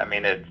 right? I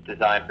mean, it's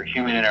designed for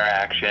human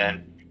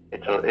interaction.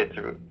 It's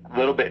a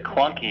little bit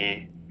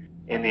clunky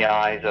in the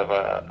eyes of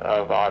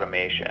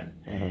automation.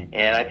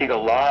 And I think a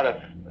lot of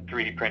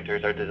 3D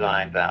printers are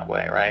designed that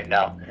way, right?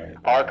 Now,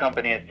 our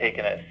company has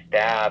taken a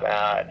stab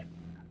at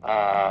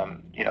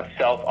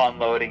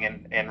self-unloading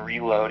and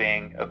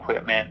reloading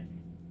equipment.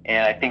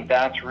 And I think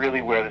that's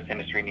really where this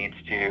industry needs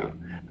to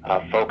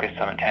focus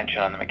some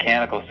attention on the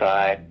mechanical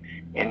side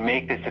and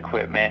make this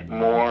equipment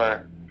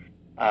more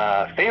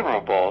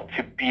favorable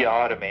to be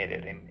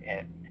automated.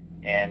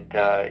 And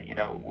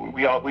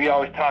we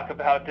always talk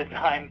about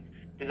design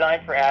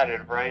for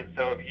additive, right?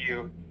 So if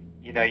you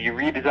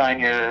redesign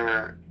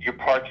your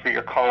parts for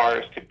your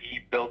cars to be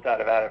built out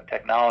of additive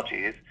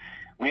technologies,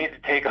 we need to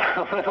take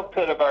a little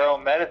bit of our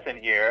own medicine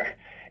here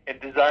and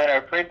design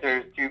our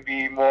printers to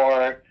be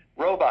more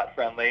robot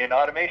friendly and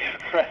automation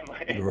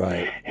friendly.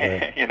 Right.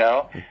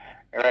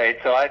 Right.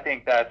 So I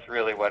think that's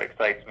really what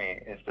excites me,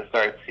 is to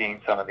start seeing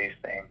some of these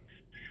things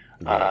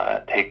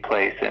take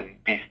place and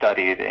be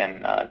studied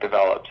and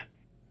developed.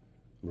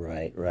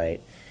 Right. Where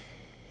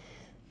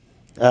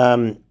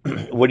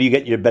do you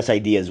get your best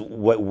ideas?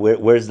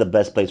 Where's the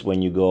best place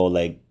when you go,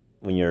 like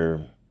when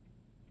you're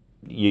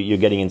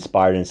getting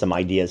inspired and some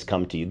ideas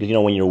come to you? Because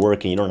when you're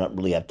working, you don't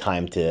really have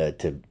time to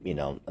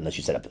unless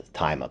you set up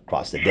time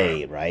across the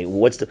day, right?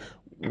 Where's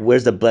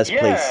the best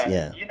place?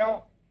 Yeah.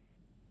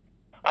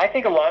 I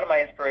think a lot of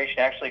my inspiration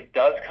actually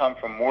does come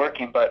from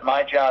working, but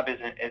my job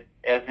isn't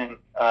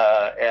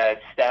as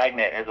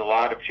stagnant as a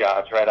lot of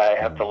jobs, right? I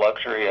have the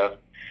luxury of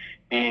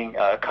being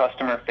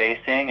customer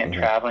facing and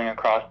traveling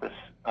across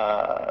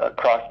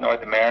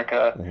North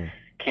America,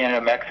 Canada,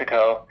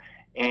 Mexico,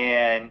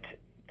 and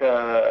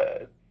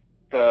the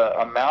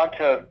amount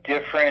of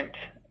different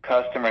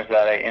customers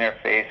that I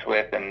interface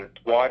with, and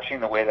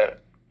watching the way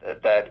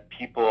that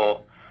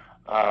people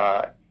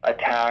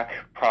attack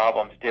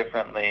problems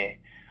differently,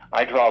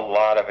 I draw a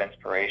lot of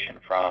inspiration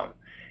from.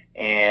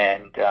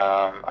 And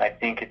I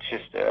think it's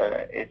just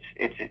a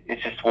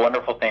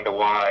wonderful thing to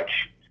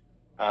watch.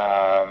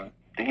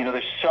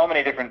 There's so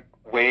many different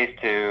ways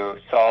to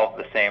solve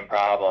the same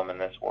problem in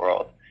this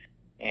world,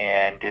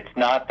 and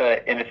not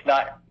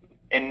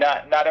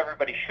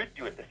everybody should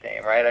do it the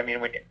same, right? I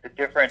mean, when the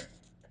different,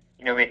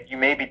 you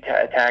may be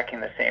attacking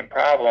the same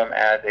problem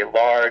as a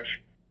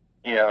large,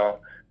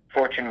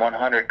 Fortune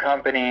 100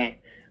 company,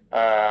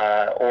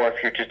 or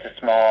if you're just a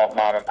small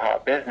mom and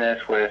pop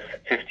business with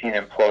 15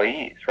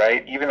 employees,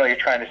 right? Even though you're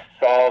trying to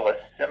solve a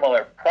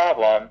similar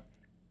problem,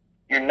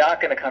 you're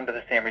not going to come to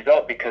the same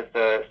result because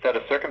the set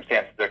of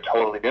circumstances are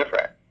totally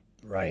different.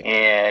 Right.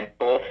 And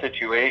both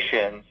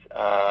situations,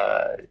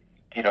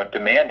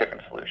 demand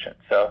different solutions.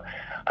 So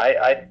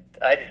I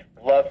just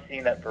love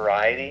seeing that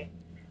variety,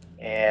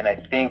 and I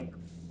think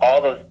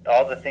all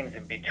the things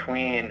in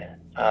between.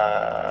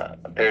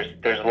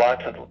 There's a lot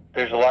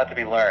to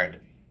be learned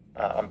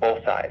on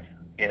both sides.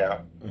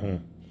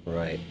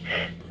 Right.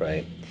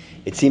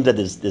 It seems that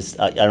this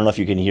I don't know if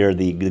you can hear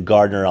the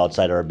gardener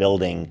outside our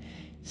building.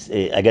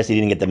 I guess he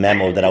didn't get the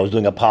memo that I was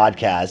doing a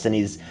podcast, and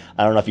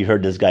I don't know if you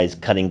heard this guy's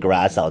cutting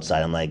grass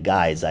outside. I'm like,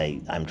 guys,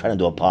 I'm trying to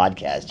do a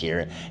podcast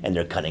here, and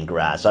they're cutting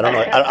grass. So I don't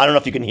know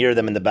if you can hear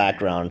them in the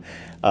background.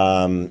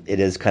 It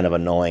is kind of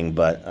annoying,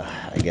 but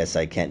I guess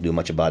I can't do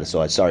much about it.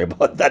 So I'm sorry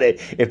about that.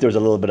 If there's a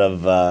little bit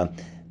of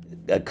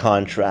a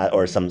contrast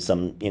or some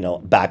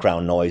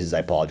background noises, I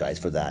apologize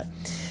for that.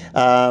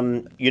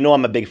 I'm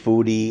a big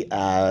foodie.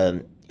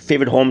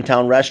 Favorite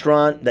hometown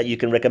restaurant that you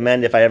can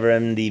recommend if I ever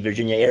am in the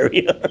Virginia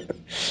area?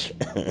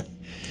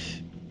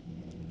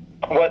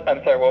 What?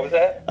 I'm sorry. What was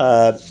that?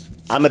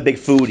 I'm a big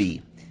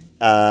foodie.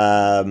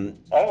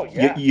 Oh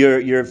yeah.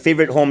 Your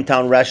favorite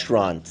hometown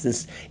restaurant?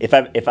 Since if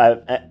I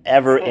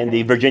ever in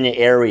the Virginia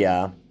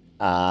area,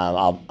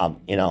 I'll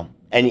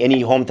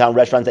any hometown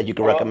restaurants that you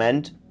can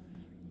recommend?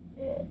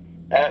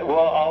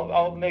 Well,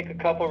 I'll make a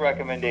couple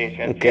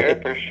recommendations Okay. here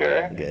for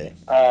sure. Okay.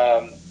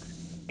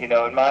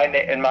 In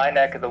my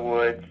neck of the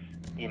woods,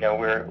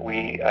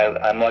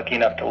 I'm lucky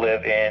enough to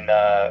live in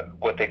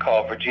what they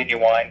call Virginia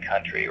wine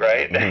country,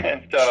 right? Mhm.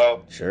 And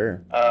so,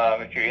 Sure.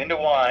 if you're into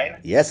wine,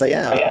 Yes, I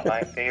am.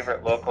 my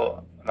favorite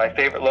local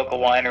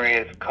winery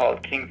is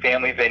called King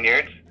Family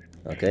Vineyards,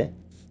 Okay.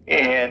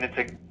 and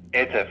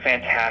it's a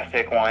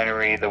fantastic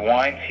winery. The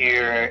wines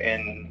here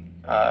in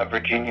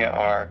Virginia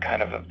are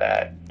kind of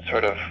that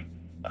sort of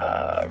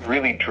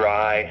really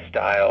dry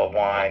style of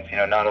wines.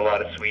 Not a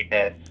lot of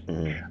sweetness,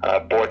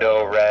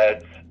 Bordeaux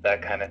reds,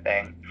 that kind of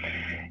thing.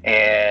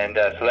 And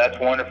so that's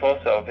wonderful.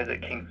 So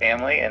visit King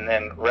Family. And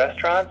then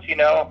restaurants,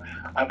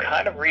 I'm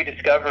kind of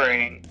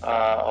rediscovering a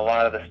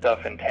lot of the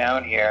stuff in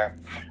town here.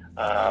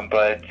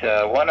 But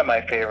one of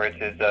my favorites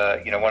is,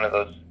 one of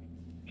those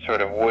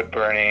sort of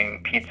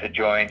wood-burning pizza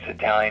joints,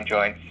 Italian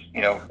joints,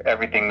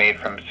 everything made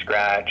from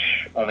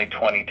scratch, only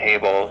 20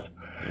 tables.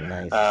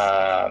 Nice.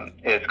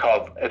 It's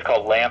called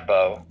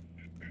Lampo,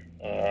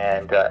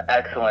 and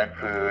excellent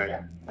food,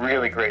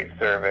 really great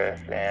service,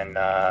 and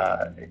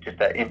just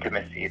that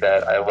intimacy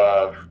that I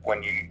love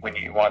when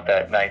you want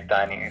that nice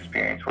dining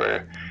experience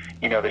where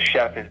the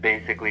chef is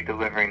basically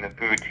delivering the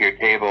food to your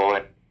table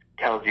and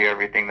tells you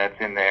everything that's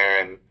in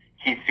there, and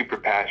he's super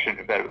passionate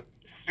about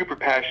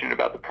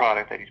the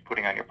product that he's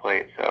putting on your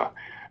plate. So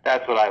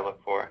that's what I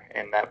look for,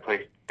 and that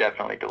place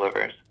definitely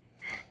delivers.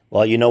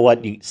 Well, you know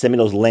what? You send me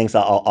those links.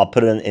 I'll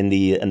put it in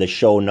the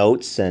show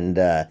notes, and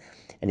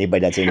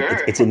anybody that's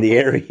Sure. it's in the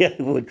area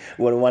would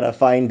want a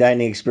fine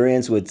dining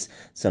experience with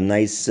some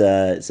nice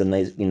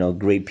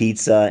great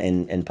pizza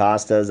and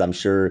pastas. I'm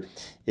sure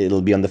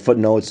it'll be on the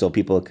footnotes so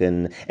people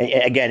can. And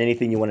again,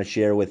 anything you want to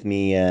share with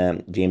me,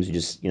 James, you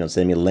just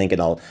send me a link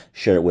and I'll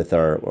share it with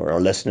our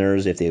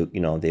listeners if they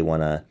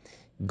want to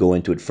go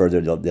into it further.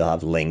 They'll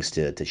have links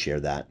to share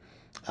that.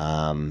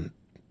 Um,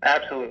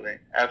 Absolutely.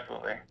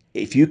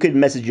 if you could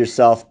message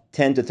yourself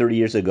 10 to 30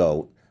 years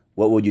ago,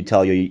 what would you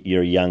tell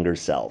your younger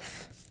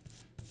self?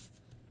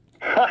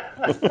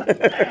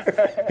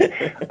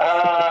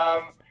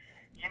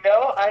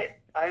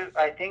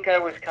 I think I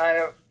was kind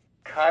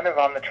of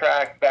on the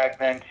track back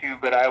then too,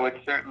 but I would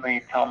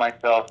certainly tell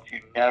myself to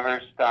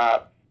never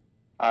stop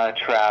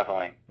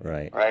traveling.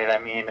 Right. Right. I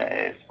mean,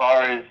 as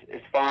far as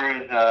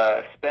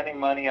spending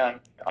money on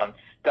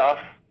stuff,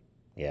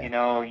 Yeah.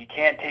 you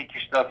can't take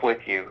your stuff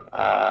with you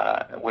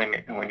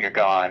when you're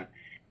gone,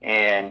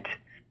 and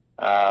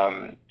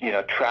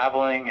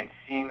traveling and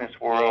seeing this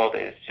world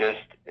is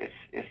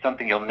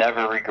something you'll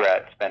never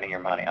regret spending your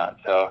money on.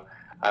 So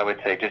I would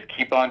say just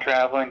keep on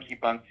traveling,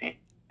 keep on seeing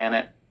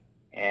it,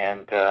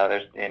 and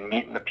and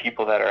meeting the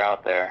people that are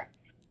out there.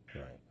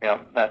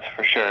 Right. That's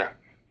for sure.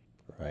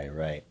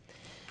 Right.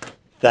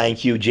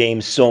 Thank you,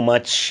 James, so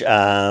much.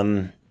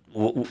 We're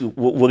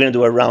going to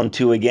do a round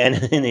two again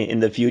in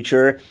the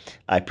future.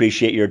 I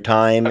appreciate your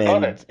time, I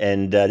love it.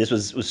 and this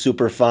was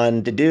super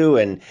fun to do,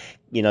 and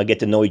get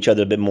to know each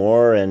other a bit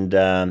more, and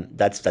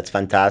that's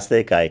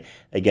fantastic. I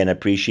again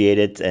appreciate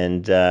it,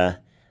 and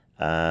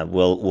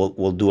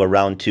we'll do a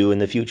round two in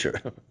the future.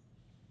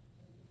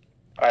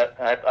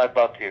 I'd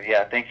love to.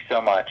 Yeah. Thank you so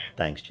much.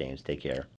 Thanks, James. Take care.